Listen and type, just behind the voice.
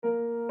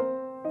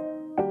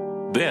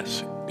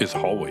This is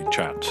Hallway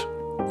Chats,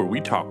 where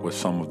we talk with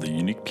some of the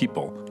unique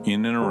people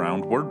in and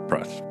around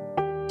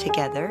WordPress.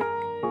 Together,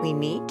 we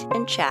meet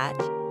and chat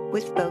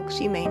with folks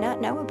you may not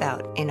know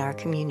about in our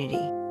community.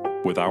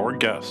 With our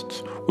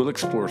guests, we'll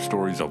explore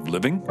stories of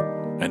living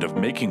and of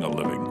making a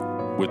living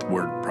with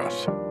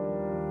WordPress.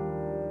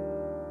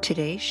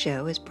 Today's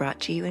show is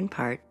brought to you in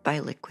part by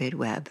Liquid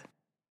Web.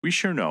 We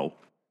sure know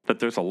that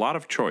there's a lot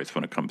of choice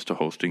when it comes to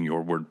hosting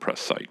your WordPress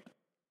site.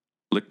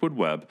 Liquid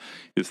Web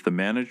is the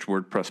managed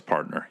WordPress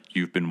partner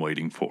you've been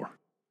waiting for.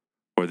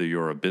 Whether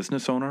you're a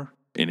business owner,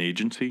 an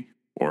agency,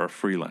 or a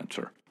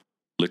freelancer,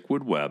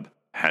 Liquid Web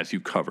has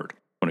you covered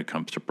when it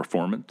comes to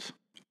performance,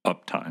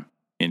 uptime,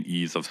 and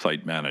ease of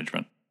site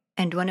management.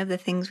 And one of the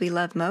things we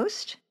love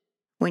most?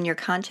 When your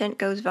content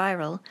goes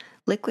viral,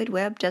 Liquid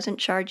Web doesn't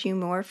charge you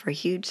more for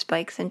huge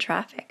spikes in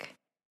traffic.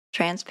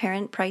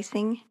 Transparent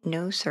pricing,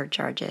 no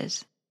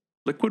surcharges.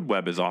 Liquid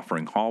Web is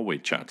offering Hallway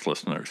Chats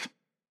listeners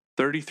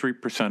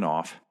 33%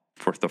 off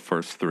for the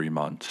first 3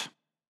 months.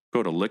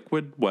 Go to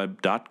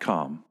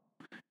liquidweb.com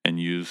and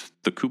use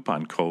the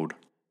coupon code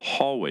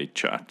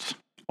HallwayChats,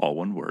 all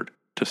one word,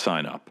 to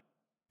sign up.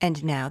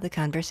 And now the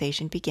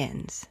conversation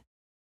begins.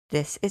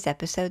 This is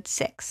episode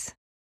 6.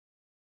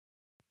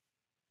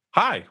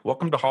 Hi,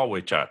 welcome to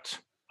Hallway Chats.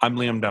 I'm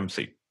Liam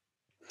Dempsey.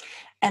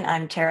 And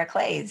I'm Tara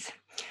Clays.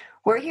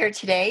 We're here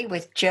today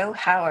with Joe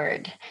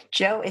Howard.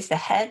 Joe is the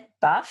head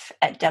buff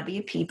at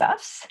WP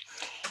Buffs.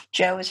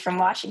 Joe is from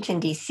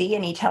Washington, D.C.,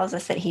 and he tells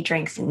us that he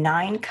drinks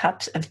 9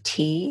 cups of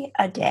tea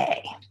a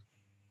day.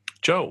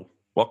 Joe,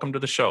 welcome to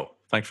the show.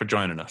 Thanks for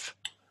joining us.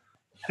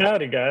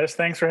 Howdy, guys.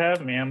 Thanks for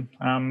having me.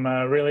 I'm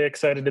really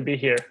excited to be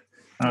here.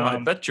 Well, I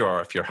bet you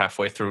are if you're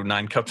halfway through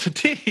 9 cups of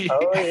tea.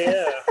 Oh,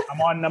 yeah.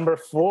 I'm on number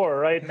 4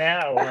 right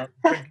now. I'm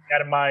drinking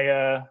out of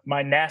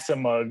my NASA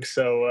mug.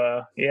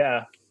 So,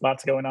 yeah,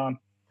 lots going on.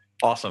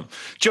 Awesome.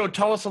 Joe,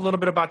 tell us a little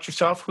bit about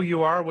yourself, who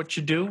you are, what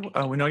you do.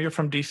 We know you're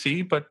from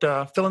D.C., but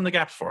fill in the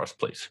gaps for us,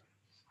 please.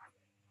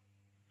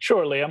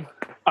 Sure, Liam.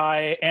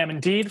 I am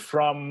indeed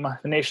from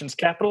the nation's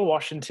capital,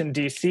 Washington,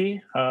 D.C.,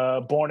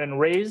 born and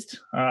raised,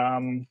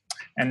 and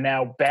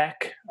now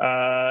back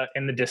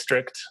in the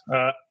district.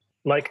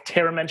 Like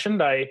Tara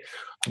mentioned, I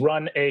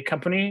run a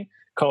company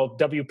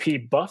called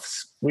WP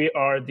Buffs. We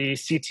are the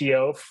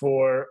CTO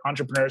for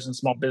entrepreneurs and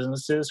small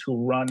businesses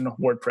who run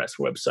WordPress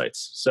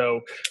websites.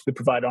 So we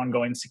provide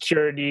ongoing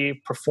security,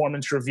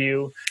 performance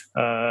review,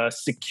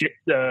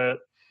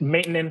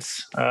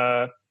 maintenance,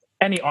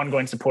 any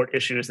ongoing support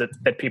issues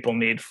that people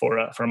need for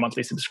a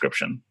monthly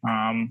subscription.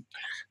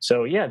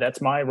 So yeah,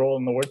 that's my role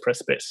in the WordPress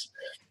space.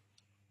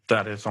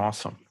 That is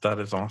awesome.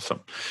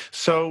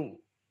 So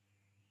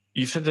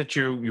you said that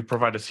you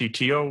provide a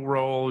CTO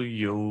role,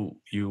 you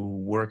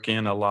work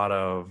in a lot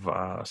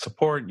of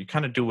support, you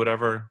kind of do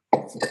whatever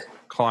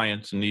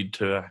clients need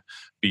to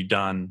be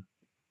done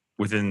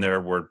within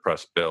their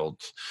WordPress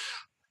builds.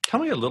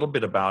 Tell me a little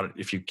bit about it,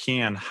 if you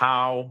can,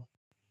 how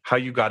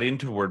you got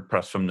into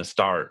WordPress from the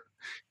start,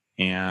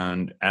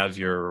 and as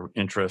your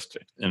interest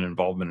and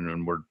involvement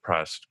in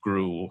WordPress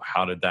grew,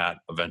 how did that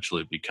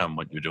eventually become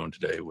what you're doing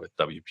today with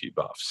WP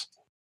Buffs?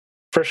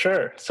 For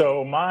sure.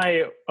 So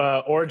my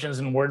origins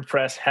in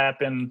WordPress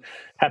happened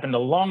a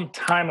long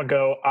time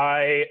ago.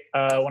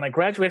 When I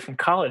graduated from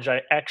college,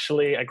 I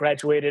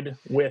graduated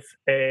with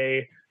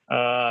a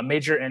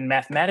major in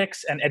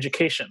mathematics and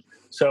education.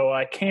 So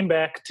I came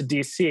back to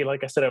DC.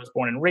 Like I said, I was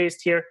born and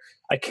raised here.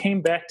 I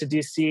came back to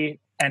DC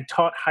and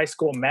taught high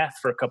school math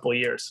for a couple of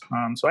years.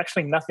 So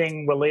actually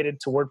nothing related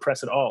to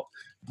WordPress at all.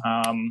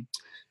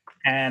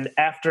 And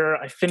after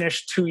I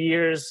finished 2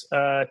 years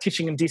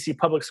teaching in DC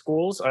public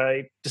schools,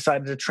 I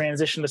decided to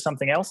transition to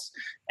something else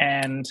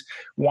and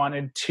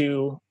wanted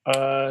to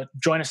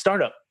join a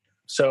startup.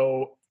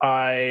 So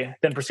I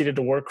then proceeded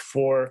to work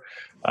for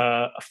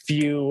a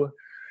few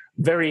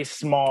very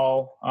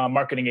small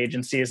marketing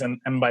agencies,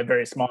 and by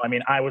very small, I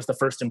mean I was the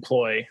first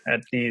employee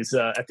at these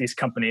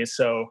companies.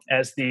 So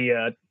as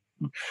the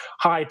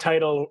high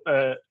title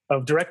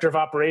of director of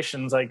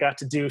operations, I got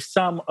to do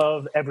some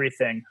of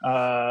everything.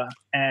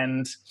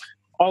 And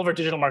all of our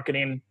digital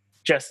marketing,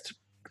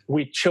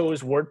 we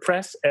chose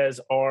WordPress as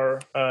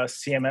our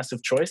CMS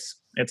of choice.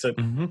 It's a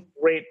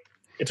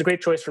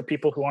great choice for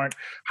people who aren't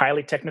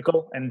highly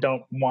technical and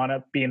don't want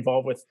to be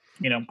involved with,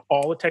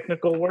 all the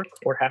technical work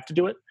or have to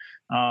do it.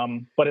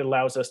 But it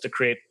allows us to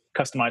create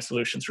customized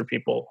solutions for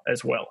people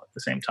as well at the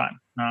same time.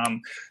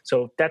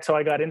 So that's how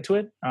I got into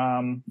it.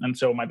 And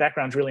so my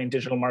background's really in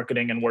digital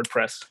marketing and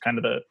WordPress, kind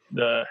of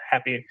the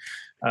happy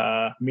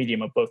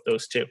medium of both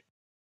those two.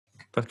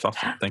 That's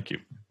awesome. Thank you.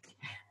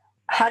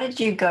 How did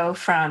you go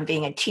from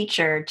being a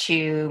teacher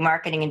to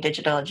marketing and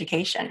digital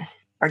education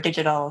or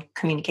digital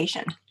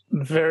communication?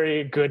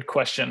 Very good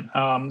question.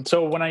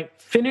 So when I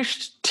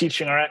finished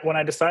teaching, or when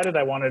I decided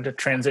I wanted to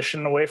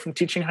transition away from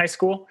teaching high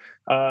school,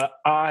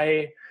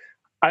 I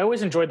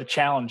always enjoyed the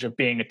challenge of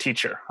being a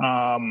teacher.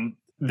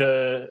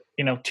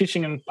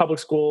 Teaching in public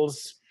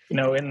schools, in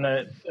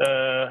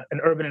an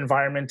urban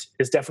environment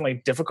is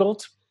definitely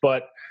difficult,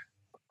 but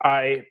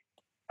I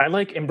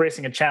like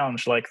embracing a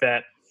challenge like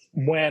that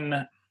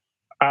when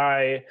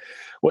I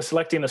was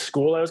selecting the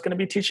school I was going to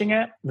be teaching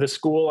at. The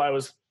school I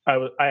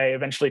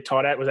eventually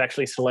taught at was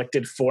actually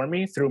selected for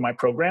me through my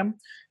program,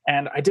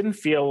 and I didn't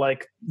feel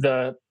like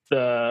the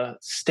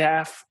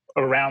staff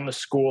around the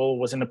school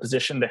was in a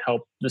position to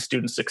help the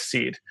students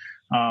succeed.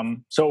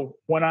 So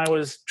when I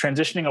was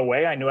transitioning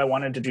away, I knew I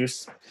wanted to do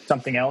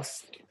something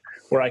else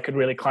where I could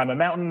really climb a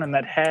mountain and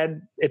that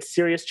had its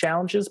serious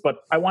challenges, but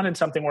I wanted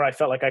something where I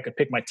felt like I could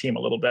pick my team a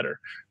little better.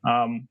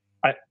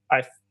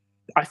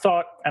 I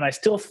thought, and I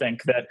still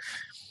think, that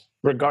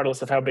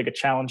regardless of how big a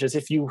challenge is,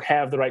 if you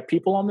have the right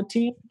people on the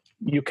team,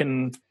 you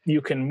can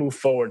move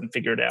forward and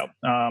figure it out.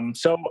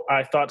 So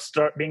I thought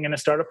being in a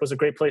startup was a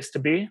great place to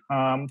be.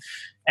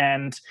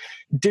 And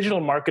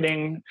digital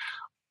marketing,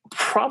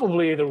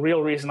 probably the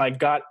real reason I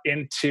got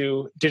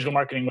into digital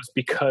marketing was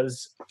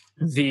because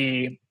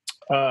it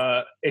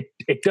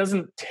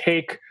doesn't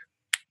take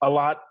a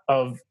lot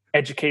of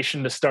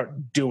education to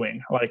start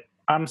doing. Like,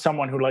 I'm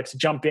someone who likes to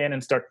jump in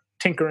and start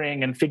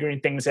tinkering and figuring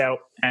things out.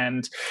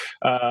 And,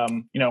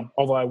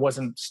 although I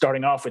wasn't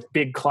starting off with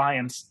big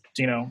clients,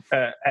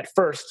 at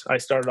first I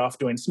started off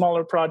doing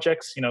smaller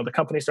projects. The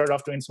company started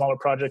off doing smaller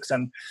projects,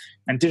 and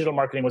digital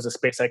marketing was a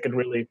space I could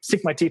really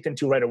sink my teeth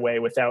into right away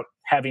without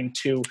having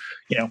to,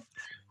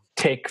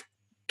 take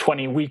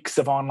 20 weeks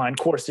of online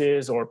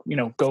courses or,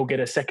 go get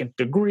a second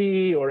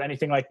degree or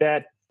anything like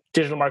that.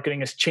 Digital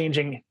marketing is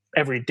changing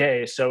every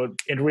day. So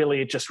it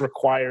really just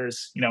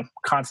requires,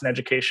 constant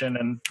education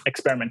and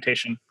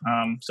experimentation.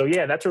 So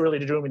yeah, that's what really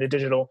drew me to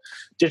digital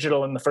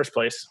in the first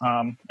place.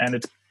 And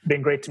it's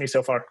been great to me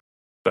so far.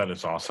 That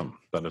is awesome.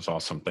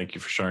 Thank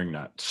you for sharing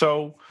that.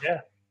 So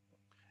yeah,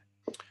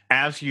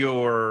 as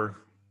you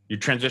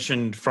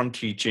transitioned from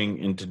teaching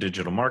into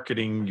digital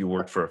marketing, you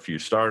worked for a few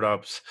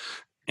startups,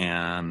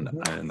 and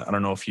I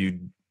don't know if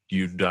you'd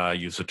use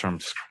the term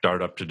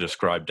startup to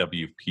describe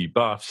WP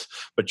Buffs,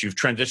 but you've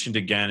transitioned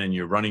again and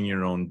you're running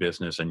your own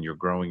business and you're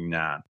growing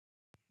that.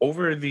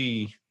 Over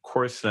the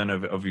course then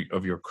of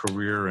your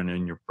career and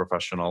in your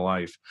professional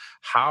life,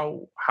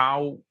 how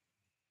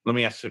let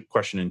me ask the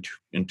question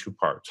in two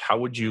parts. How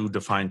would you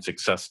define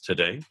success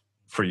today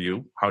for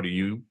you?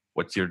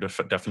 What's your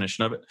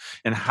definition of it?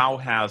 And how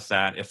has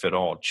that, if at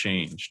all,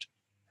 changed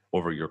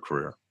over your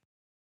career?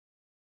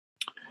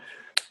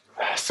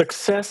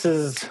 Success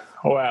is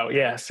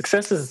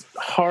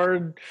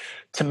hard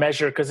to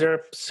measure because there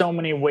are so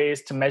many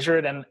ways to measure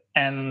it,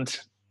 and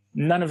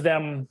none of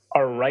them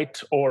are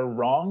right or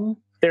wrong.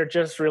 They're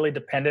just really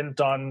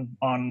dependent on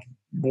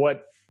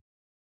what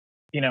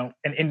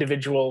an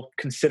individual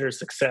considers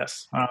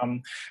success.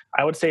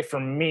 I would say for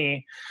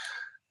me,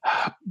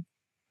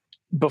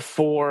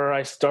 before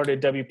I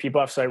started WP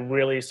Buffs, I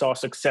really saw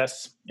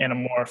success in a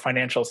more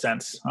financial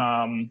sense.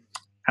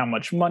 How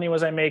much money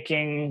was I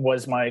making?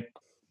 Was my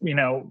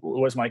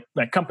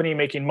company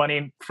making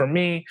money for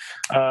me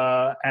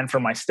and for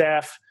my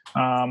staff?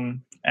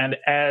 And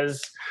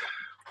as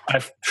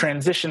I've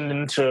transitioned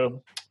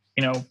into,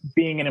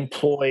 being an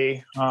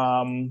employee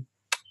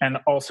and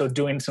also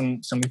doing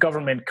some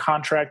government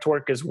contract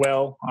work as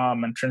well,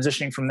 and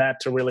transitioning from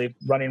that to really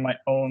running my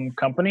own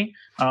company,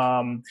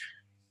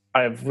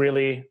 I've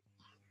really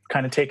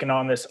kind of taken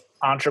on this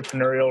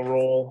entrepreneurial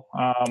role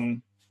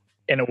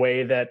in a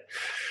way that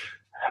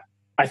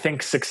I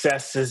think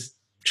success is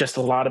just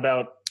a lot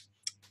about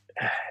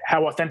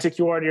how authentic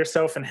you are to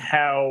yourself and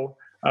how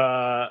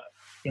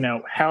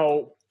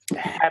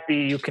happy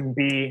you can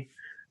be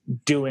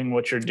doing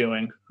what you're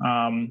doing.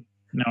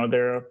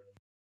 There are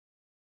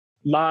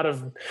a lot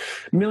of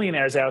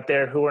millionaires out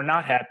there who are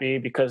not happy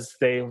because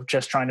they're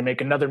just trying to make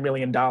another $1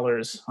 million.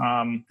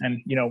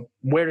 And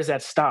where does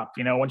that stop?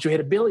 Once you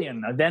hit $1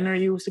 billion, then are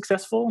you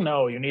successful?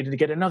 No, you needed to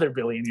get another $1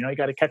 billion. You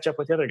got to catch up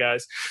with the other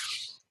guys.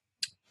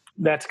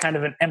 That's kind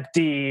of an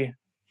empty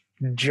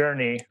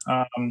journey.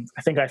 I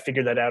think I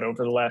figured that out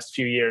over the last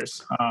few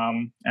years.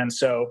 And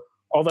so,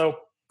 although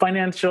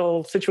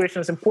financial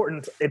situation is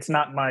important, it's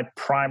not my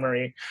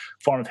primary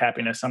form of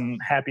happiness. I'm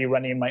happy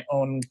running my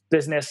own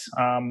business.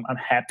 I'm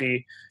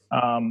happy,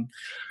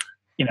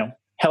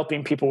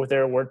 helping people with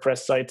their WordPress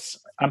sites.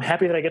 I'm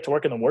happy that I get to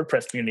work in the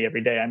WordPress community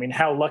every day. I mean,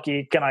 how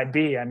lucky can I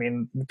be? I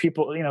mean,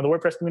 people, the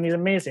WordPress community is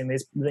amazing.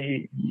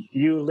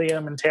 You,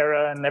 Liam, and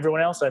Tara, and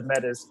everyone else I've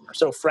met is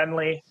so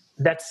friendly.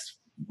 That's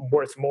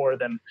worth more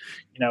than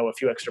a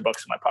few extra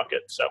bucks in my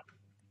pocket. So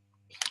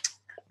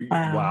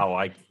wow,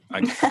 I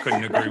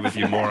couldn't agree with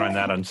you more on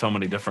that on so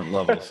many different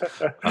levels.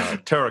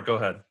 Tara, go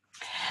ahead.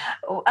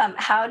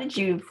 How did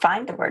you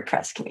find the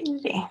WordPress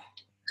community?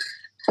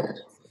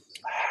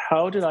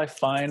 How did I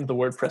find the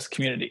WordPress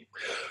community?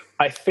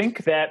 I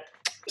think that,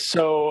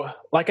 so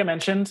like I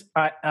mentioned,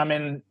 I'm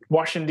in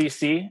Washington,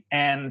 D.C.,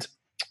 and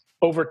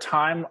over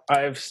time,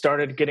 I've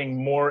started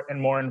getting more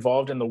and more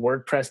involved in the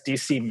WordPress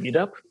DC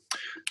meetup.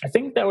 I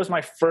think that was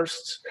my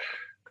first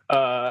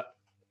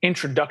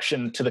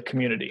introduction to the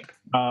community.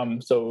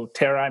 So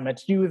Tara, I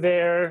met you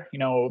there,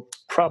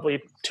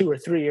 probably 2 or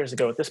 3 years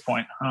ago at this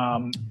point,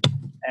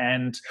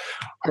 and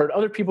heard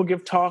other people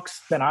give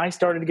talks. Then I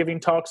started giving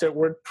talks at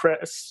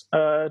WordPress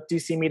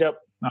DC meetup.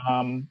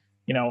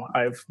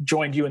 I've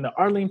joined you in the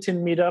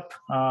Arlington meetup.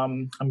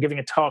 I'm giving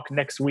a talk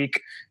next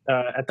week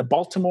at the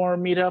Baltimore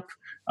meetup.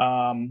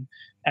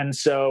 And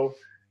so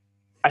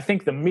I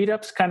think the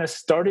meetups kind of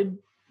started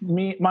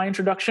my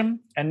introduction.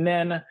 And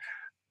then,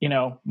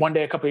 one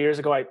day a couple of years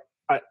ago,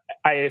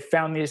 I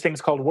found these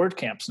things called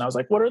WordCamps, and I was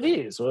like, what are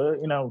these?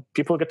 Well,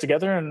 people get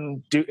together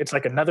and it's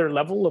like another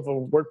level of a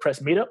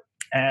WordPress meetup.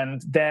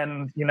 And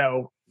then,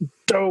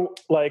 how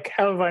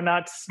have I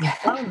not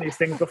found these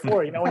things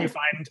before? When you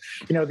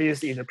find,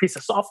 these either piece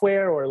of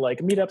software or like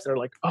meetups that are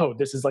like, oh,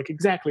 this is like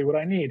exactly what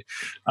I need.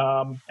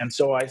 And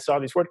so I saw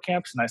these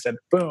WordCamps and I said,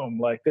 boom,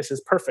 like this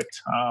is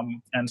perfect.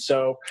 And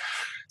so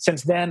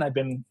since then I've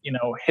been,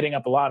 hitting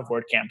up a lot of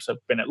WordCamps.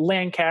 I've been at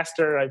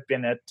Lancaster. I've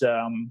been at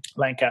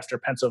Lancaster,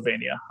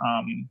 Pennsylvania.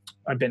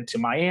 I've been to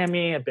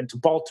Miami. I've been to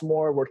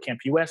Baltimore, WordCamp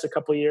US a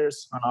couple of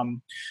years.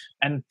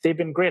 And they've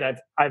been great.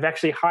 I've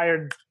actually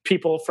hired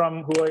people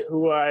from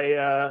who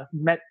I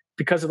met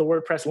because of the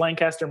WordPress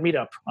Lancaster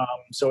meetup.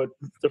 So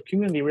the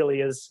community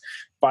really is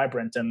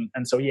vibrant.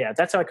 And so, yeah,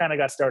 that's how I kind of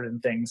got started in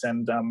things.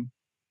 And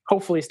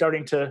hopefully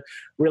starting to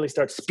really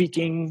start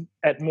speaking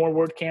at more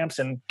WordCamps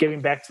and giving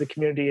back to the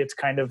community. It's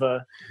kind of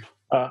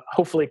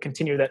hopefully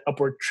continue that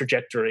upward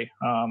trajectory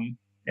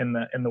in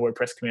the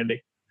WordPress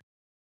community.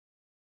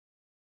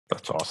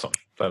 That's awesome.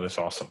 That is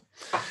awesome.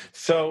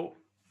 So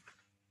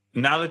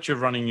now that you're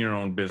running your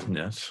own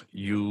business,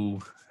 you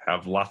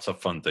have lots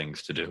of fun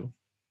things to do.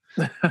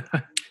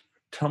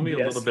 Tell me a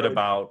little bit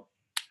about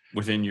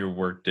within your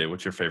workday.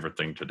 What's your favorite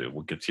thing to do?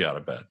 What gets you out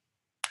of bed?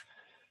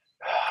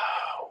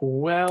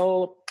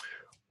 Well,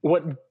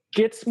 what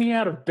gets me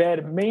out of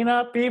bed may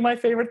not be my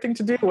favorite thing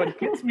to do. What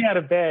gets me out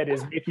of bed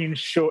is making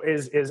sure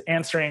is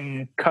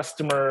answering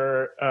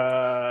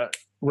customer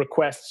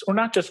requests, or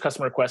not just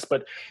customer requests,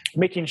 but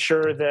making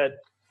sure that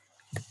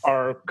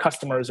our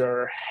customers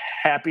are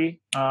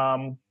happy.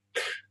 I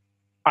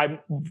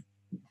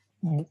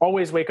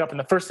always wake up and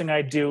the first thing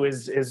I do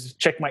is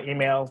check my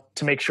email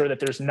to make sure that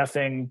there's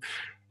nothing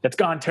that's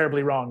gone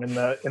terribly wrong in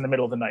the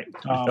middle of the night.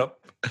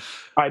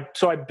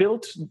 I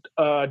built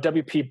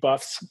WP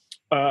Buffs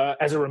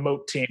as a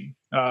remote team.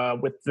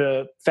 With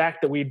the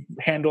fact that we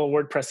handle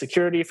WordPress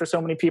security for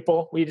so many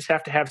people, we just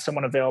have to have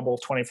someone available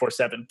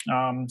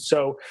 24/7.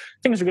 So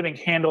things are getting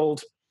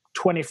handled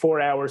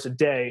 24 hours a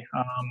day.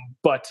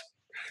 But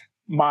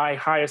my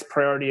highest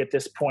priority at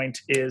this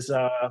point is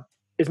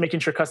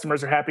making sure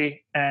customers are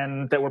happy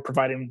and that we're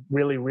providing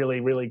really, really,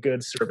 really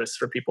good service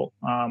for people.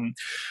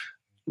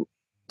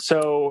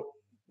 So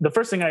the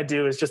first thing I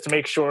do is just to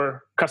make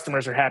sure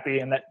customers are happy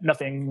and that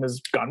nothing has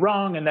gone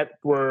wrong and that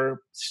the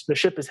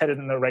ship is headed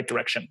in the right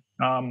direction.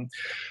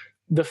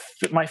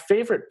 My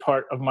favorite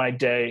part of my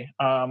day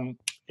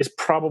is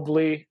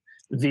probably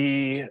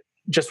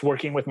just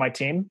working with my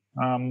team.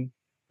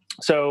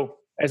 So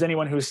as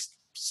anyone who's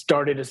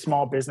started a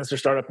small business or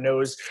startup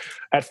knows,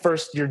 at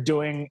first you're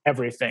doing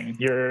everything.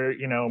 You're,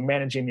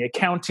 managing the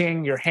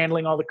accounting, you're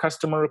handling all the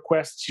customer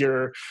requests,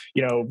 you're,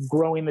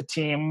 growing the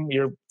team,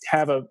 you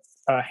have a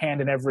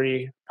hand in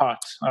every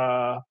pot.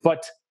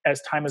 But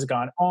as time has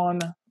gone on,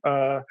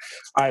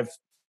 I've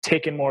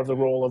taken more of the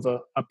role of a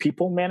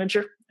people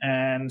manager.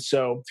 And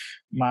so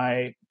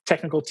my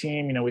technical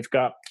team, we've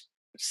got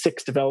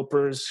 6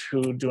 developers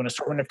who do an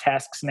assortment of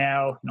tasks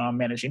now. I'm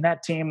managing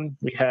that team.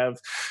 We have,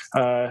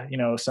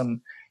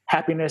 some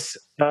happiness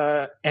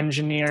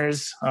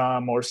engineers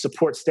or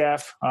support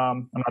staff.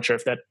 I'm not sure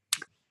if that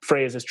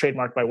phrase is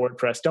trademarked by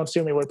WordPress. Don't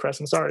sue me, WordPress.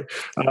 I'm sorry.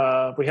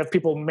 We have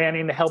people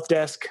manning the help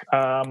desk,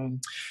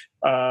 and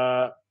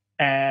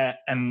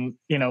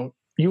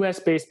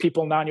US-based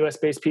people, non-US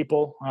based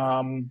people,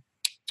 kind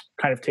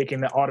of taking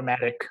the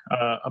automatic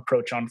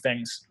approach on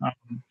things.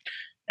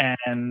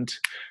 And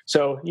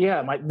so,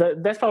 yeah,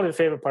 that's probably the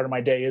favorite part of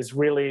my day is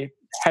really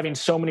having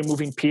so many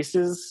moving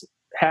pieces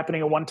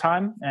happening at one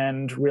time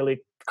and really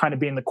kind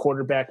of being the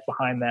quarterback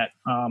behind that,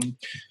 and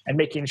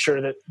making sure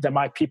that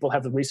my people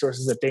have the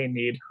resources that they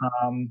need.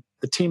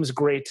 The team's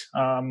great.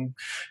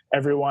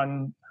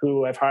 Everyone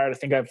who I've hired, I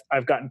think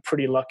I've gotten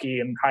pretty lucky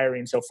in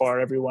hiring so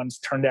far. Everyone's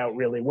turned out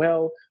really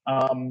well.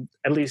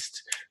 At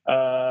least,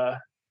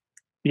 for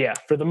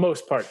the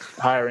most part,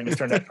 hiring has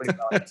turned out pretty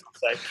well, I'll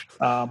say.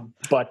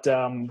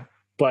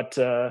 But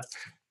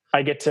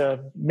I get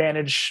to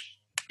manage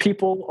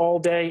people all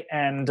day,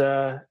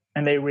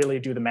 and they really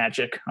do the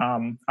magic.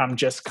 I'm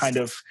just kind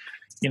of,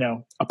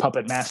 a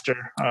puppet master,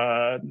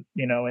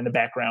 in the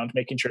background,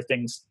 making sure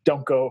things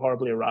don't go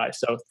horribly awry.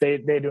 So they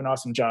do an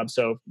awesome job.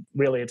 So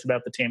really, it's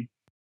about the team.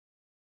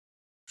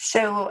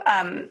 So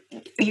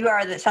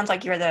sounds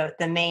like you're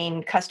the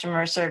main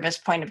customer service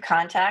point of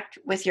contact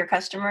with your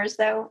customers,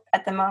 though,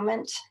 at the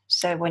moment.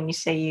 So when you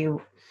say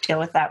you deal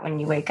with that when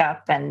you wake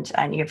up and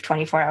you have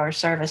 24-hour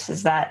service,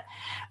 is that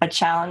a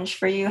challenge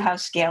for you? How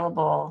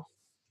scalable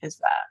is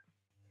that?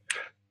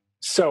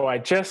 So I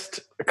just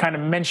kind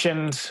of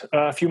mentioned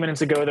a few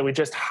minutes ago that we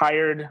just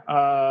hired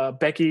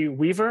Becky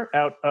Weaver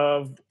out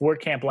of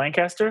WordCamp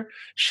Lancaster.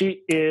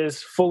 She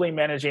is fully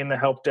managing the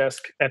help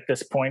desk at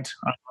this point.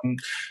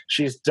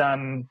 She's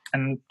done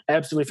an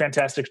absolutely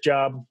fantastic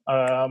job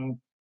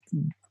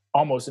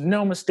almost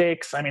no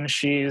mistakes. I mean,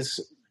 she's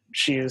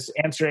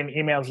answering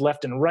emails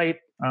left and right.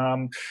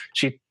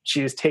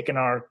 She's taken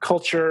our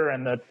culture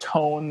and the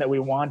tone that we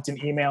want in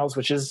emails,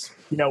 which is,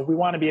 we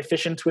want to be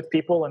efficient with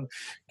people and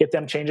get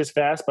them changes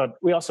fast, but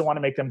we also want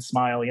to make them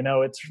smile.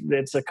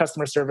 It's a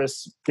customer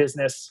service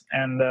business,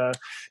 and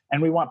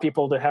we want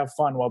people to have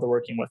fun while they're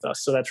working with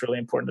us. So that's really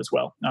important as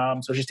well.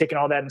 So she's taken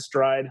all that in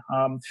stride.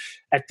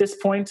 At this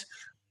point,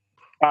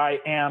 I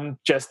am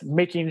just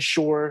making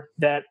sure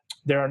that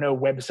there are no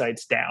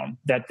websites down,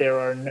 that there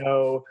are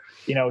no,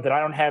 that I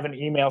don't have an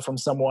email from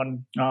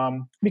someone,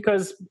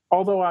 because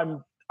although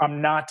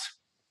I'm not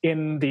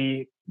in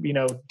the,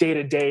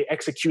 day-to-day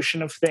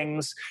execution of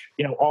things,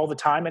 all the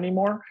time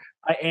anymore,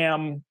 I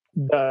am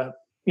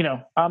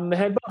I'm the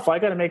head buff. I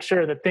got to make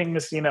sure that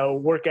things,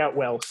 work out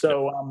well.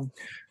 So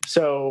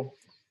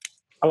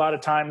a lot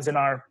of times in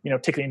our,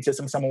 ticketing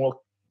system, someone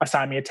will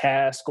assign me a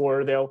task,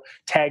 or they'll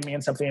tag me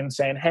in something and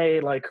saying, hey,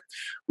 like,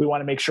 we want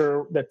to make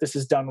sure that this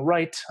is done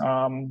right,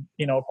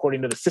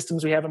 according to the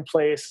systems we have in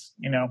place,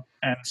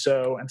 and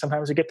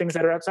sometimes we get things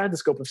that are outside the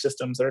scope of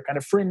systems that are kind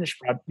of fringe,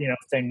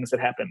 things that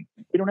happen.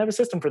 We don't have a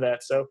system for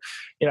that. So,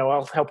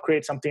 I'll help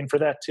create something for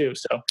that too.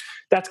 So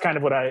that's kind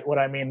of what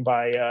I mean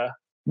by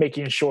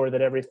making sure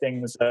that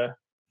everything's,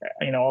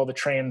 all the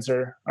trains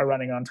are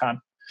running on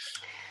time.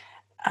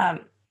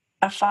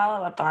 A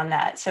follow-up on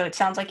that. So it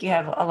sounds like you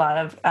have a lot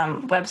of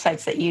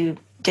websites that you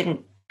didn't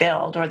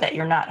build or that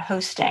you're not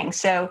hosting.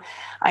 So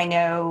I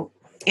know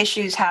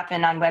issues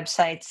happen on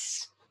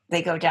websites.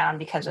 They go down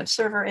because of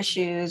server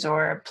issues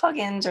or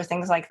plugins or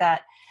things like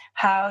that.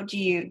 How do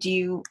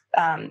you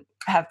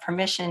have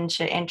permission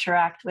to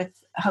interact with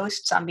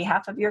hosts on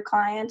behalf of your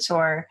clients,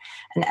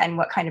 and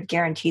what kind of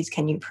guarantees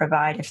can you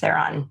provide if they're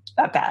on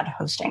a bad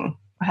hosting?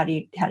 How do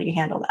you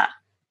handle that?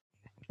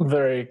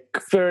 Very,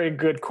 very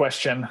good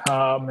question,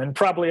 and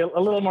probably a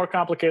little more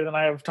complicated than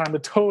I have time to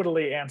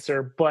totally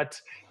answer. But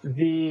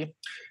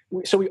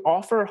so we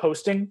offer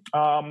hosting.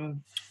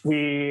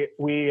 We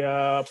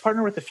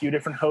partner with a few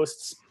different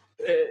hosts.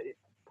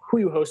 Who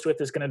you host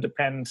with is going to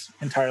depend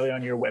entirely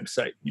on your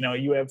website.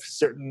 You have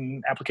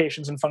certain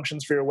applications and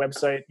functions for your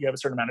website. You have a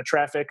certain amount of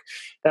traffic.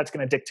 That's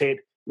going to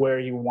dictate where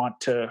you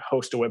want to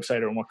host a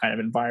website or what kind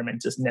of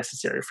environment is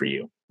necessary for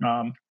you.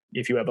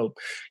 If you have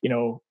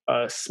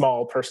a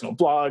small personal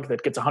blog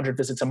that gets 100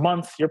 visits a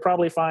month, you're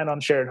probably fine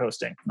on shared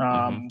hosting.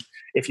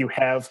 If you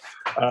have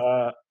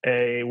a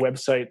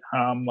website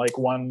like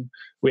one,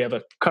 we have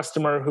a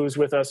customer who's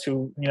with us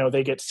who,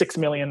 they get 6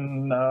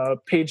 million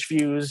page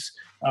views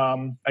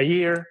a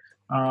year,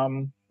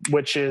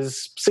 which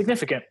is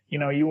significant.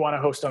 You want to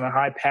host on a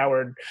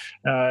high-powered,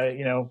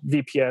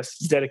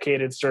 VPS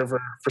dedicated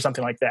server for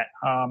something like that.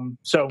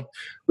 So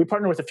we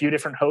partner with a few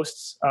different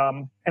hosts,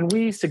 and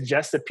we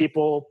suggest that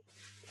people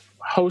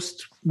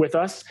host with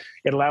us.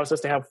 It allows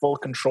us to have full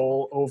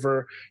control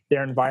over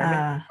their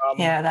environment.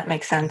 Yeah, that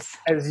makes sense.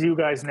 As you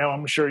guys know,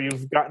 I'm sure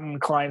you've gotten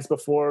clients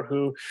before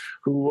who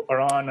are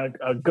on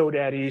a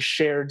GoDaddy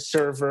shared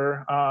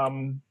server,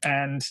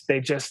 and they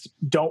just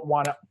don't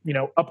want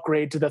to,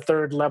 upgrade to the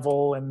third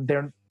level, and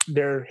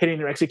they're hitting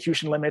their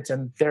execution limits,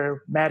 and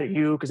they're mad at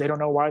you because they don't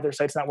know why their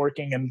site's not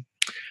working, and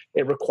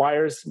it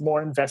requires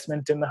more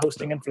investment in the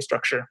hosting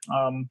infrastructure.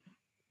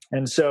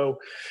 And so,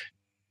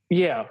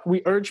 yeah,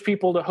 we urge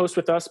people to host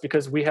with us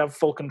because we have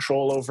full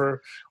control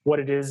over what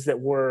it is that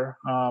we're,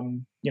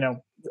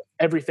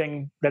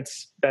 everything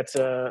that's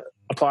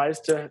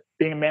applies to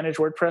being a managed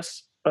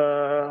WordPress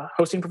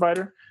hosting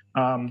provider.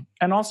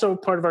 And also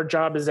part of our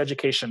job is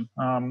education.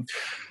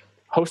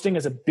 Hosting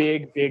is a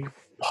big, big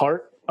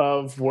part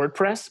of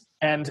WordPress,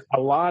 and a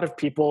lot of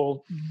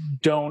people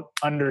don't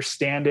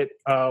understand it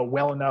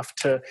well enough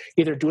to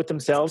either do it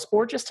themselves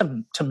or just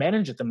to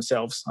manage it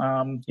themselves.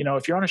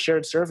 If you're on a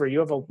shared server, you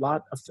have a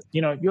lot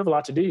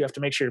to do. You have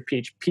to make sure your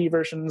PHP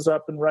version's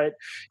up and right.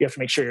 You have to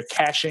make sure your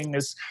caching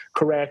is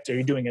correct. Are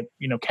you doing it,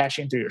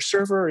 caching through your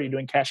server? Are you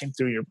doing caching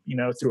through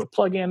your, through a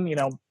plugin?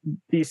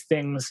 These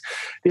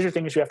are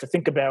things you have to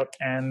think about,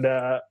 and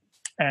a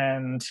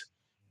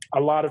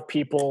lot of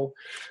people,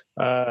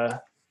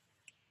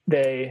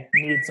 they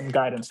need some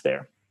guidance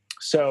there.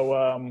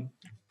 So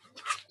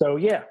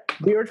yeah,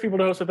 we urge people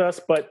to host with us,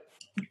 but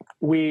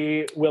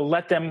we will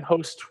let them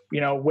host,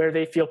 where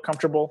they feel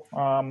comfortable,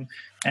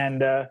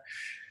 and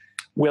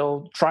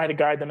we'll try to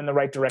guide them in the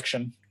right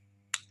direction.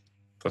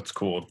 That's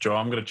cool. Joe,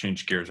 I'm going to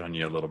change gears on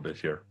you a little bit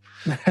here.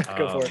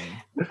 Go for it.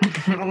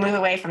 We'll move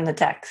away from the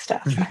tech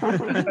stuff.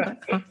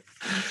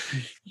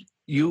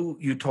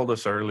 You told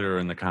us earlier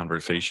in the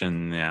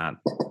conversation that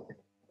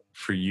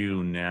for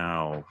you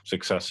now,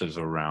 success is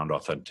around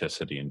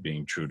authenticity and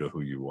being true to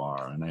who you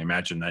are. And I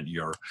imagine that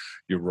you're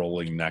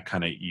rolling that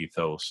kind of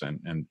ethos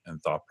and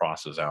thought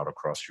process out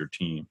across your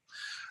team.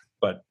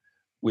 But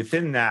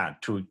within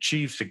that, to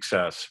achieve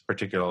success,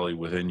 particularly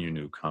within your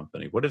new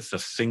company, what is the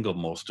single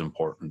most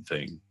important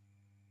thing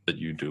that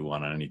you do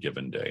on any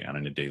given day,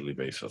 on a daily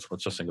basis?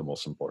 What's the single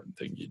most important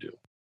thing you do?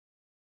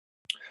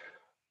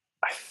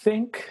 I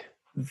think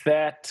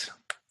that,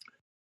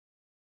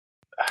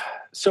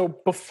 so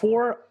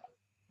before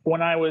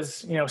when I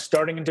was,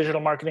 starting in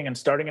digital marketing and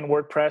starting in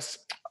WordPress,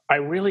 I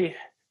really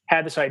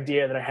had this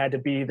idea that I had to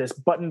be this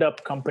buttoned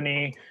up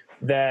company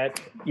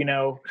that,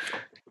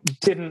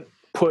 didn't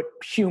put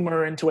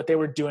humor into what they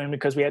were doing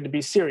because we had to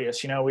be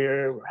serious.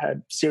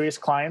 Had serious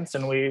clients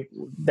and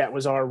that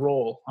was our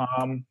role.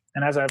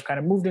 And as I've kind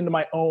of moved into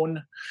my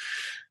own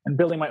and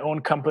building my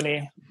own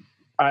company,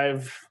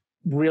 I've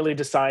really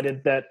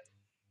decided that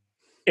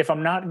if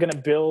I'm not going to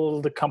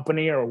build a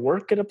company or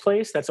work at a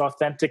place that's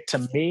authentic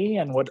to me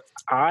and what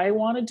I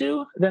want to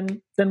do,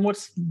 then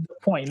what's the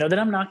point? Then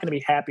I'm not going to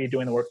be happy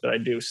doing the work that I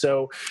do.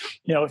 So,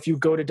 if you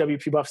go to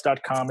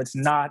WPBuffs.com, it's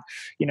not,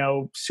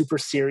 super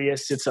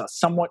serious. It's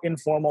somewhat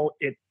informal.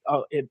 It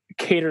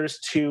caters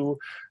to,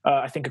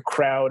 I think, a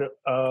crowd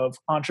of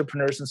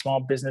entrepreneurs and small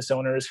business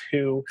owners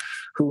who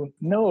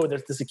know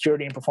that the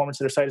security and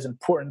performance of their site is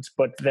important,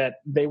 but that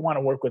they want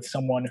to work with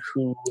someone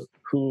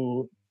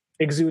who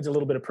exudes a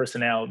little bit of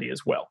personality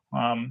as well.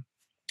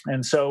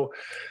 And so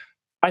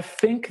I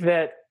think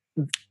that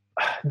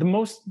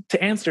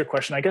to answer your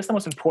question, I guess the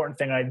most important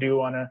thing I do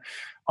on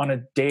a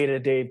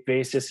day-to-day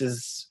basis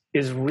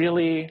is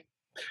really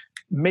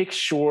make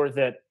sure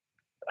that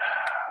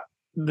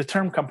the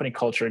term company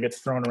culture gets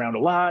thrown around a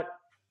lot.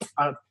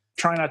 I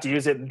try not to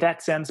use it in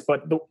that sense,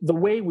 but the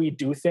way we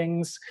do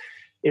things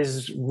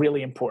is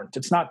really important.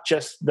 It's not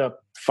just the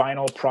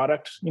final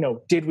product.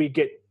 Did we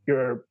get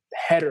your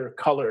header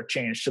color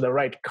changed to the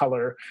right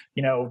color?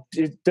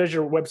 Does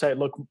your website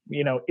look,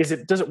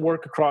 does it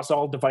work across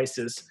all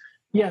devices?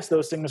 Yes,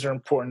 those things are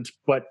important,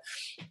 but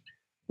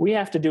we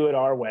have to do it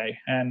our way.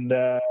 And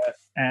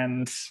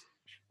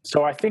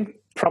so I think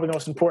probably the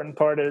most important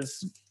part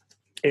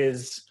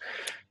is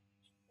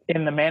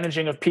in the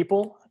managing of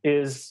people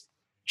is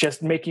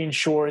just making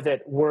sure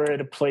that we're at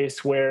a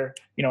place where,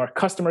 our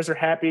customers are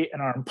happy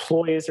and our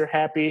employees are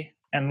happy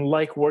and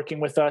like working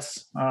with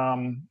us,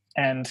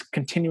 and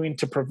continuing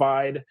to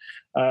provide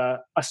a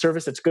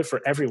service that's good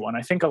for everyone.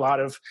 I think a lot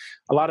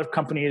of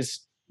companies,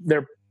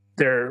 their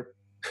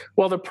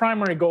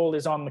primary goal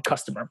is on the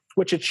customer,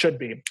 which it should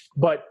be.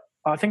 But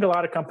I think a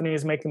lot of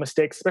companies make the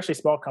mistake, especially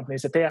small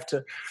companies, that they have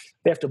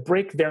to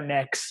break their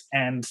necks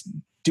and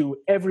do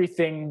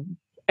everything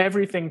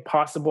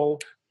possible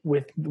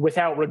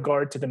without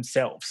regard to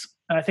themselves.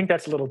 And I think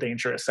that's a little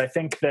dangerous. I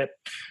think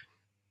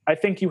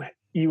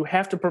you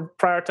have to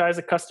prioritize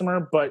the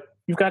customer, but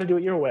you've got to do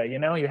it your way. You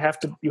have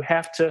to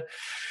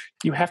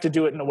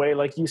do it in a way,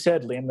 like you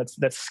said, Liam,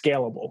 that's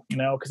scalable.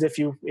 Because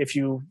if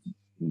you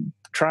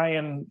try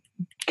and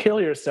kill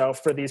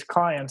yourself for these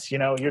clients,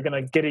 you're going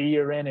to get a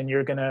year in and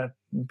you're going to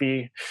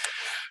be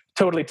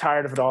totally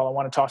tired of it all and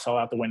want to toss it all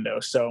out the window.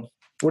 So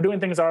we're doing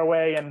things our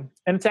way, and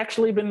it's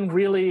actually been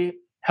really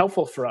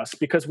helpful for us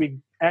because we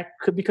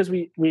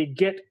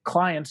get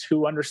clients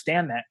who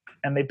understand that,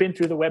 and they've been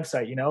through the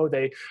website.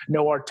 They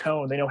know our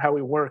tone, they know how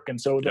we work,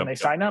 and so then they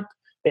sign up.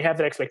 They have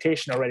that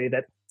expectation already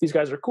that these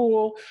guys are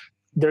cool,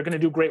 they're going to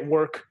do great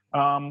work,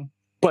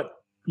 but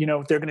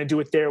they're going to do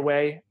it their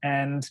way,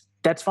 and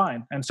that's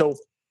fine. And so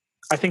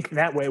I think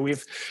that way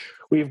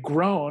we've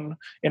grown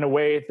in a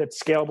way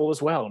that's scalable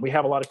as well. We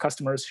have a lot of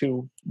customers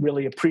who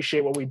really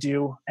appreciate what we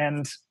do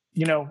and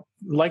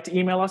like to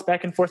email us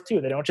back and forth too.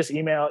 They don't just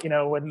email,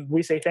 when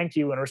we say thank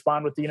you and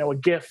respond with, a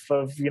GIF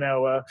of,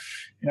 Leonardo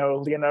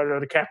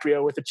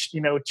DiCaprio with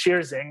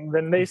cheersing,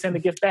 then they send a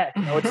GIF back.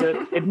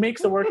 It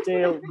makes the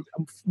workday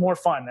more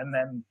fun. And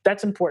then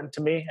that's important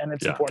to me, and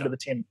it's important to the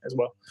team as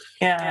well.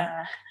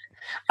 Yeah.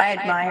 I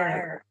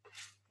admire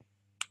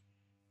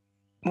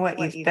what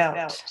you've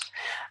built.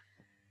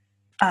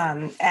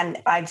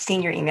 And I've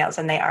seen your emails,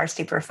 and they are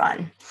super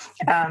fun.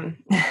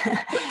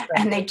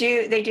 And they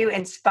do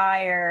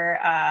inspire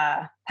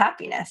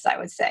happiness, I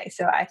would say.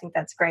 So I think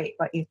that's great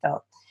what you've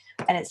built.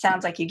 And it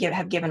sounds like you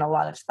have given a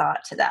lot of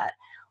thought to that.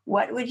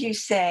 What would you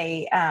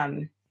say,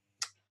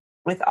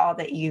 with all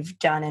that you've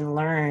done and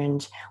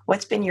learned,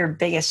 what's been your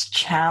biggest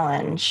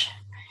challenge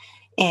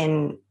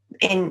in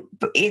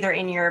either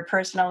in your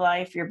personal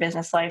life, your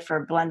business life,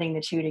 or blending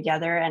the two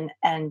together?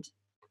 And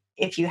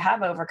if you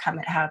have overcome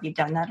it, how have you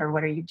done that, or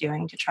what are you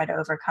doing to try to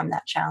overcome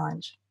that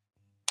challenge?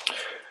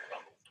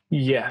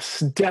 Yes,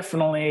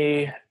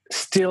 definitely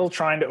still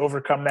trying to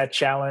overcome that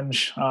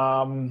challenge.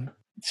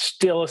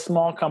 Still a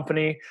small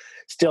company,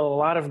 still a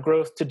lot of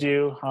growth to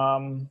do,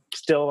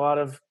 still a lot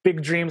of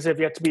big dreams that have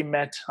yet to be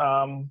met.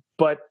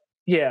 But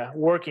yeah,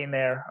 working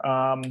there.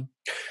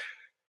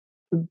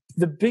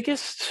 The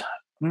biggest,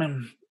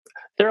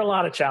 there are a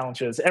lot of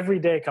challenges. Every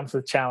day comes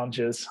with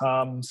challenges.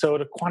 So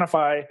to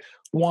quantify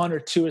one or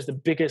two as the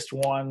biggest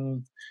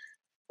one,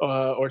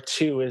 or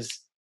two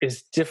is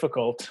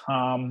difficult.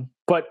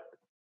 But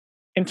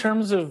in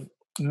terms of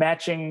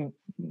matching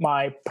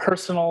my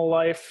personal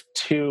life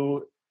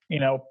to,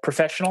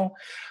 professional,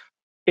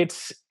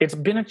 it's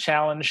been a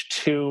challenge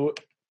to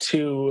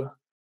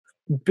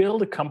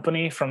build a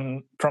company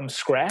from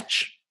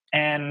scratch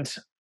and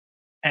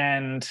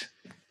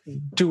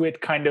do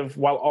it kind of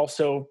while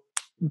also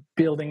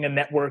building a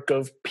network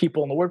of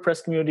people in the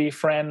WordPress community,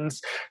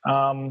 friends.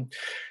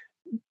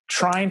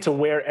 trying to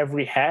wear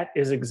every hat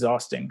is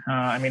exhausting.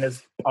 I mean,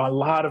 as a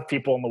lot of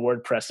people in the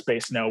WordPress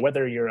space know,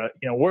 whether you're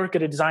work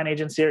at a design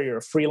agency or you're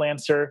a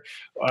freelancer,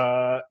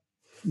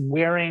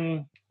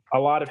 wearing a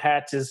lot of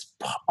hats is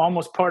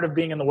almost part of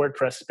being in the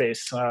WordPress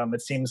space.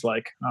 It seems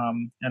like,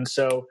 and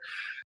so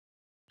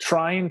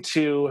trying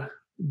to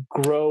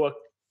grow a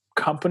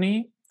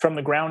company from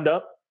the ground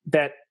up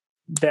that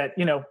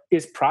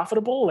is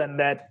profitable and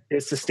that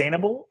is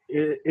sustainable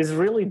is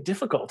really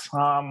difficult.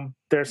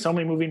 There are so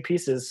many moving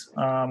pieces,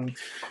 and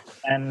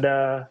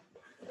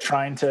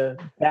trying to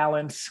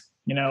balance,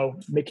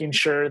 making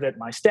sure that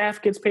my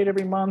staff gets paid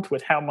every month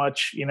with how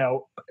much,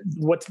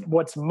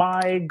 what's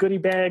my goodie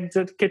bag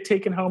to get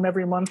taken home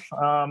every month.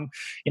 I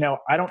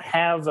don't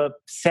have a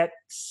set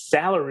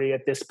salary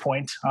at this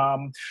point.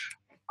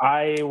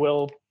 I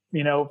will,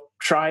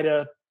 try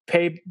to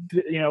pay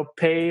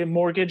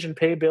mortgage and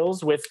pay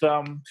bills with,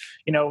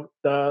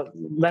 the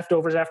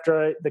leftovers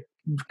after the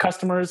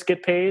customers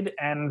get paid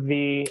and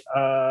the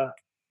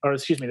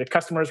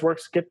customers' work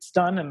gets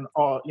done and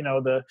all,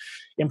 the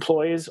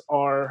employees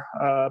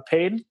are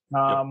paid.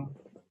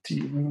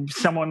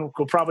 Someone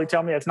will probably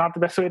tell me it's not the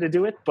best way to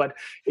do it, but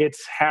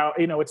it's how,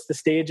 it's the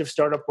stage of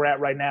startup we're at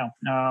right now.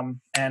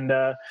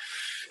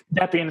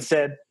 That being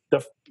said,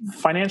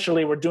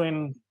 financially we're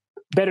doing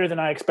better than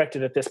I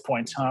expected at this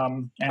point,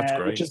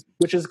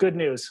 which is good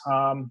news.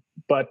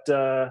 But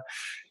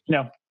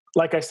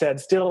like I said,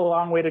 still a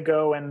long way to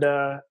go,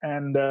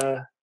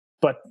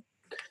 but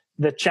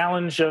the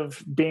challenge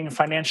of being a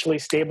financially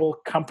stable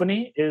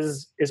company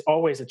is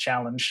always a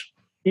challenge,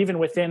 even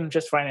within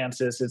just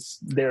finances.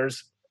 There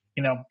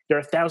are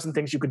 1,000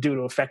 things you could do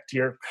to affect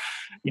your,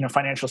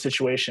 financial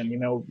situation.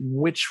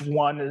 Which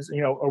one is,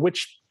 or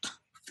which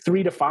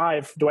 3 to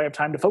 5 do I have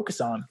time to focus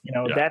on?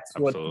 That's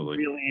absolutely what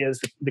really is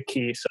the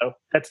key. So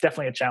that's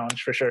definitely a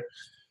challenge for sure.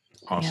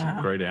 Awesome.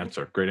 Yeah. Great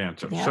answer.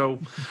 Yeah. So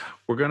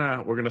we're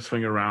gonna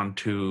swing around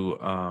to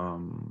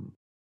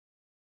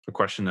a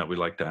question that we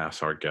like to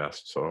ask our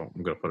guests. So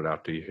I'm going to put it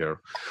out to you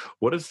here.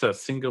 What is the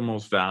single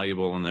most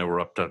valuable? And they were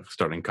up to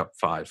starting cup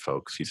 5,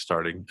 folks. He's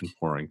starting and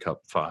pouring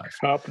cup 5.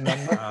 Cup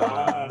number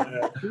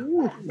 5.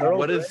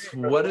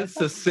 What is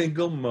the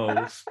single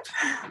most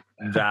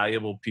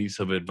valuable piece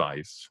of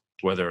advice,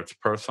 whether it's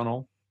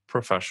personal,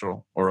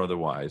 professional, or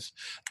otherwise,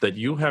 that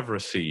you have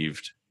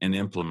received and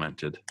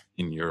implemented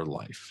in your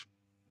life?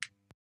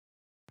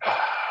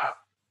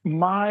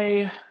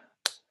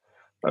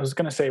 I was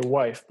going to say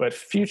wife, but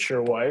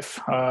future wife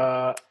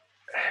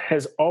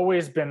has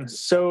always been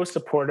so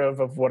supportive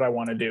of what I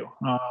want to do.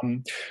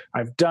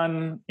 I've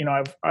done,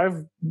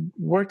 I've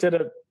worked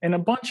in a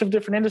bunch of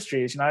different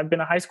industries. I've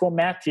been a high school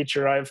math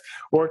teacher. I've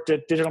worked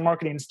at digital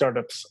marketing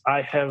startups.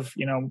 I have,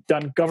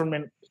 done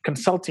government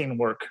consulting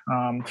work,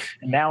 and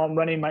now I'm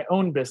running my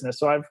own business.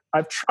 So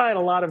I've tried a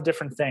lot of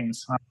different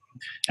things.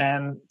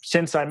 And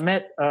since I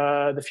met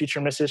the future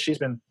Mrs., she's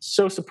been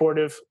so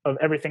supportive of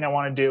everything I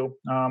want to do.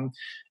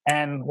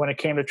 And when it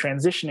came to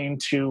transitioning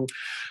to,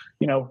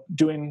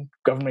 doing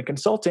government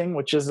consulting,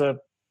 which is a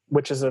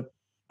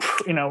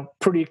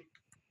pretty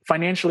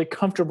financially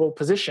comfortable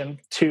position,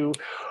 to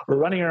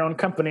running her own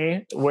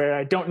company where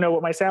I don't know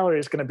what my salary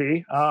is going to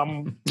be.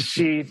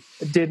 She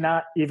did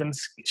not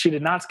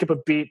skip a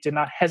beat, did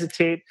not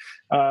hesitate,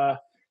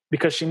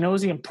 because she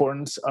knows the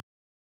importance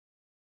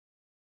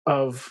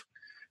of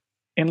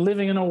in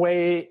living in a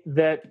way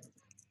that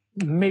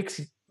makes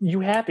you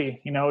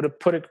happy, to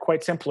put it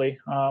quite simply.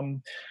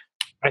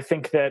 I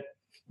think that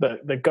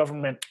the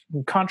government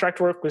contract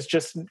work was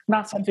just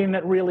not something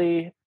that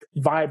really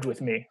vibed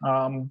with me.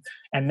 And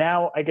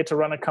now I get to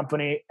run a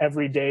company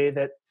every day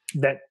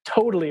that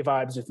totally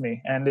vibes with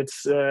me. And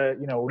it's,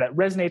 that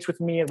resonates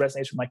with me. It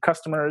resonates with my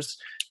customers,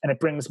 and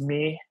it brings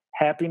me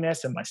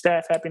happiness and my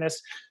staff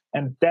happiness.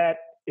 And that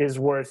is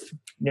worth,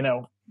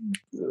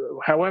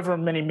 however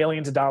many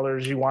millions of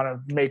dollars you want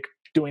to make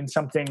doing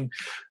something.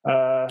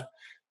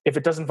 If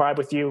it doesn't vibe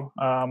with you,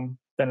 then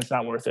it's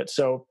not worth it.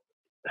 So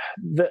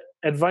the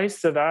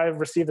advice that I've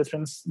received that's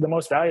been the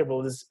most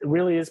valuable is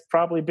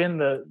probably been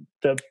the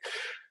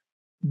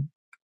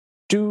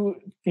do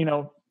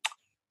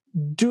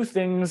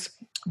things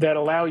that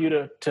allow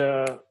you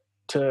to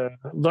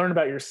learn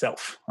about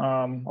yourself.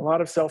 A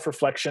lot of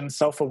self-reflection,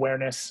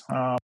 self-awareness.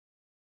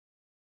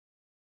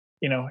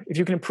 If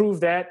you can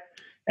improve that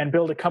and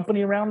build a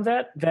company around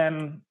that,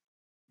 then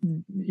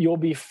you'll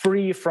be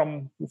free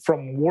from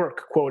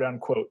work, quote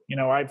unquote.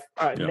 Now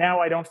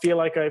I don't feel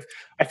like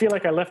I feel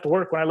like I left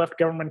work when I left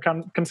government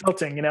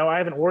consulting. I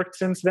haven't worked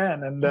since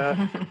then, and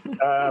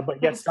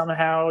but yet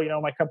somehow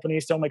my company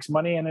still makes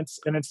money, and it's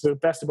the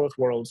best of both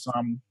worlds.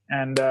 On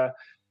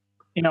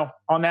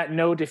that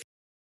note, if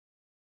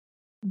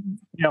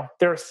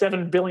there are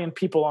 7 billion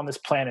people on this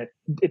planet,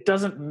 it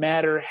doesn't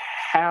matter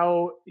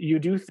how you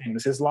do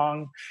things, as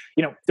long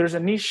there's a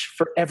niche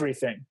for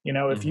everything.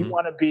 If you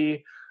want to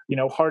be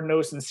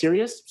hard-nosed and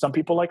serious, some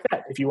people like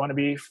that. If you want to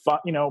be fun,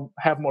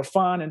 have more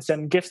fun and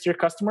send gifts to your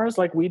customers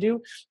like we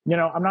do,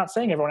 I'm not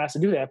saying everyone has to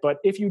do that, but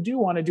if you do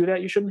want to do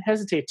that, you shouldn't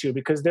hesitate to,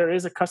 because there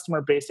is a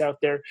customer base out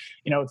there,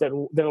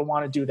 that'll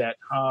want to do that,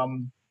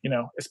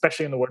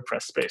 especially in the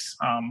WordPress space.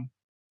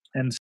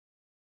 And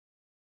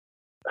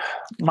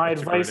my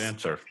That's advice, a great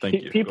answer.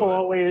 Thank you. People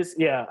always,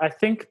 I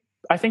think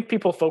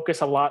people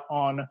focus a lot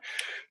on,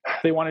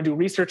 they want to do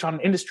research on an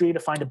industry to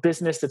find a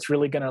business that's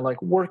really going to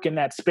work in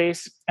that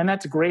space. And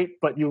that's great,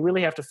 but you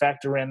really have to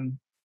factor in,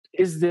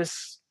 is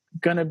this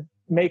going to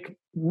make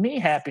me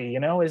happy?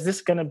 Is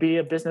this going to be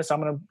a business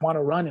I'm going to want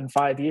to run in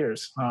 5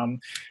 years?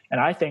 And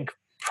I think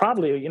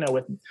probably,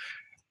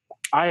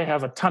 I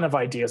have a ton of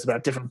ideas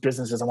about different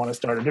businesses I want to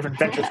start or different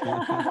ventures.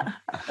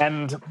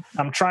 And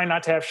I'm trying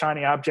not to have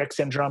shiny object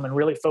syndrome and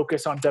really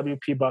focus on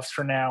WP Buffs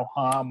for now.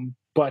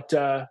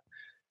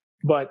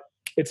 But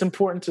it's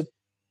important to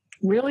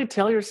really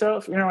tell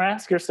yourself,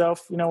 ask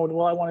yourself,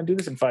 will I want to do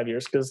this in 5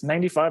 years? Because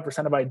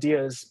 95% of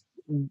ideas,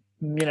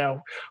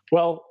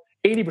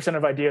 80%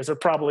 of ideas are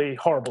probably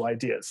horrible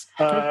ideas.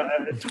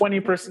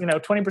 20%,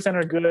 20%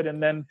 are good. And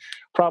then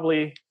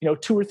probably, 2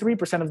 or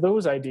 3% of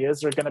those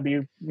ideas are going to be,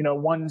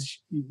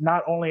 ones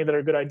not only that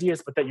are good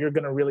ideas, but that you're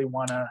going to really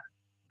want to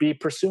be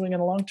pursuing in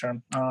the long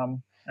term.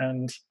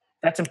 And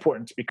that's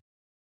important, because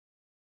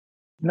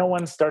no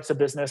one starts a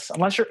business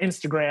unless you're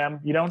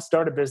Instagram. You don't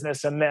start a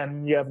business and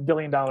then you have $1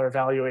 billion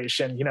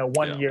valuation,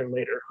 1 year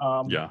later.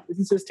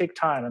 Businesses take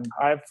time. And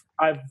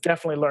I've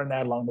definitely learned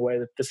that along the way,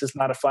 that this is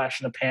not a flash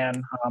in the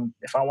pan.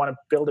 If I want to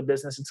build a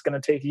business, it's going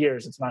to take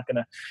years. It's not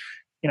going to,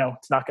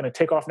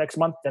 take off next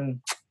month and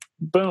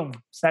boom,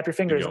 snap your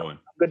fingers. I'm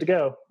good to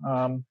go.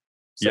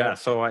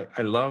 So I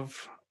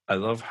love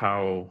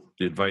how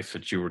the advice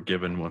that you were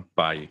given went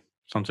by.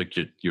 Sounds like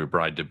your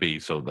bride to be,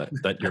 so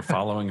that you're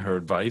following her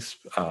advice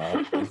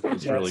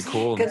is really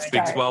cool, and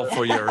speaks well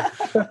for your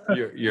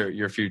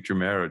future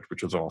marriage,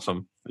 which was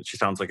awesome. She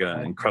sounds like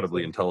an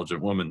incredibly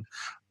intelligent woman.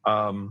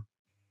 But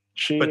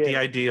the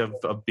idea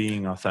of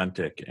being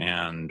authentic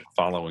and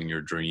following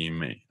your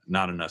dream,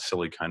 not in a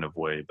silly kind of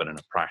way, but in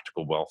a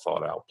practical, well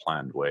thought out,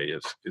 planned way,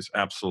 is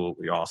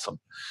absolutely awesome.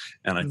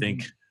 And I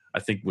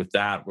think with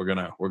that, we're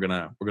gonna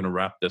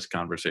wrap this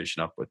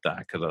conversation up with that,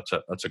 because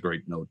that's a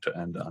great note to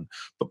end on.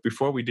 But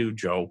before we do,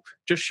 Joe,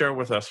 just share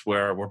with us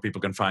where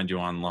people can find you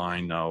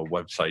online,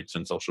 websites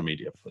and social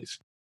media, please.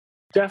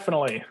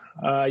 Definitely,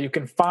 you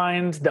can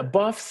find the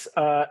Buffs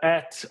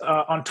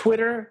on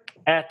Twitter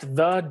at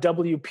the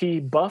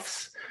WP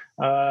Buffs.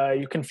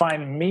 You can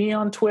find me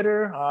on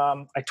Twitter.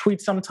 I tweet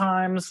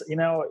sometimes.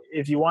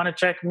 If you want to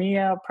check me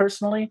out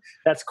personally,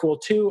 that's cool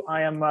too.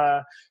 I am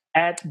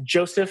at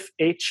Joseph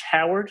H.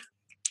 Howard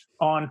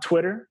on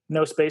Twitter,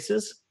 no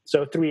spaces,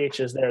 so 3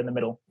 H's there in the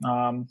middle.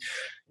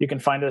 You can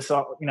find us,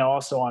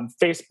 also on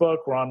Facebook.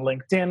 We're on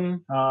LinkedIn.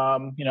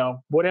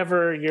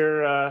 Whatever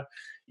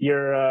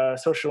your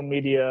social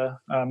media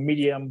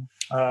medium,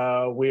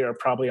 we are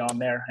probably on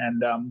there.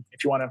 And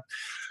if you want to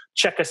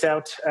check us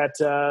out at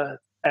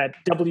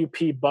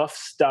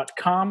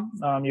wpbuffs.com,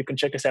 you can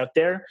check us out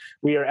there.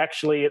 We are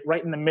actually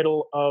right in the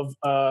middle of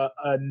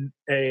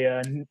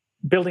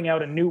building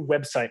out a new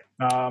website.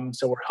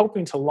 So we're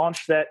hoping to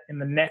launch that in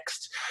the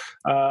next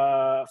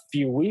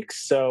few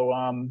weeks. So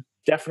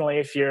definitely,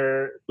 if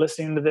you're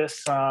listening to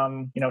this,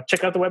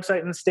 check out the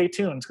website and stay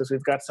tuned, because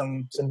we've got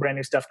some brand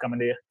new stuff coming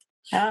to you.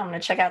 Oh, I'm going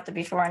to check out the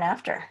before and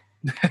after.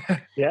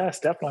 Yes,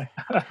 definitely.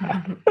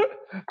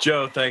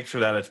 Joe, thanks for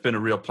that. It's been a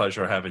real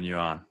pleasure having you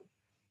on.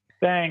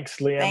 Thanks,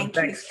 Liam. Thank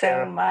you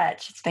so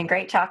much. It's been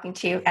great talking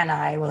to you, and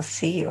I will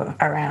see you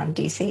around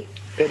DC.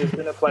 It has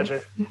been a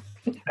pleasure.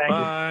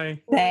 Bye.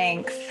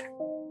 Thanks.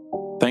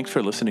 Thanks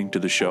for listening to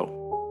the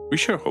show. We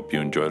sure hope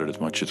you enjoyed it as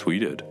much as we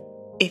did.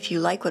 If you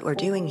like what we're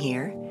doing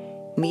here,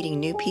 meeting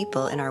new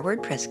people in our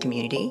WordPress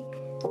community,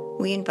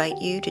 we invite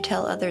you to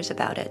tell others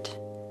about it.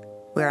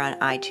 We're on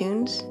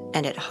iTunes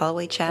and at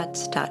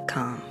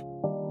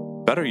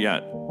hallwaychats.com. Better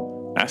yet,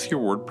 ask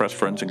your WordPress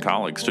friends and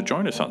colleagues to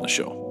join us on the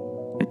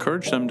show.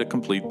 Encourage them to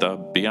complete the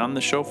Beyond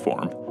the Show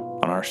form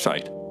on our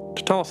site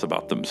to tell us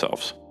about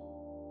themselves.